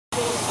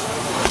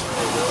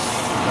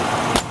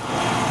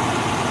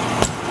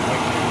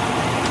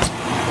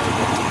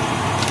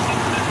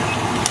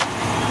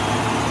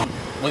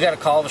We got a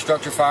call of a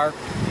structure fire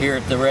here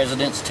at the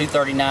residence,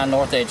 239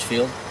 North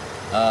Edgefield.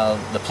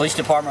 The police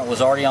department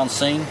was already on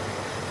scene.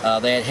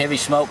 They had heavy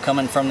smoke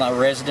coming from the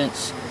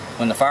residence.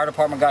 When the fire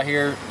department got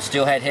here,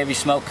 still had heavy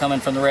smoke coming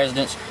from the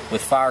residence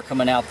with fire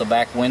coming out the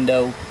back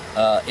window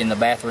in the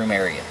bathroom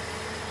area.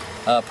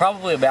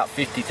 Probably about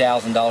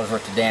 $50,000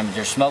 worth of damage.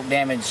 There's smoke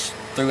damage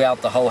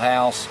throughout the whole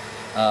house.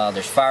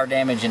 There's fire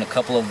damage in a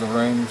couple of the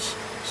rooms,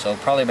 so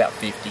probably about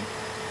 50.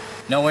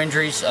 No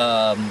injuries.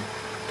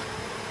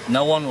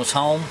 No one was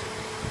home.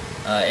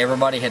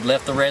 Everybody had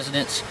left the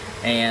residence,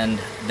 and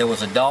there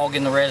was a dog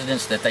in the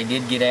residence that they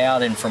did get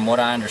out, and from what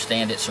I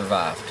understand, it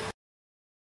survived.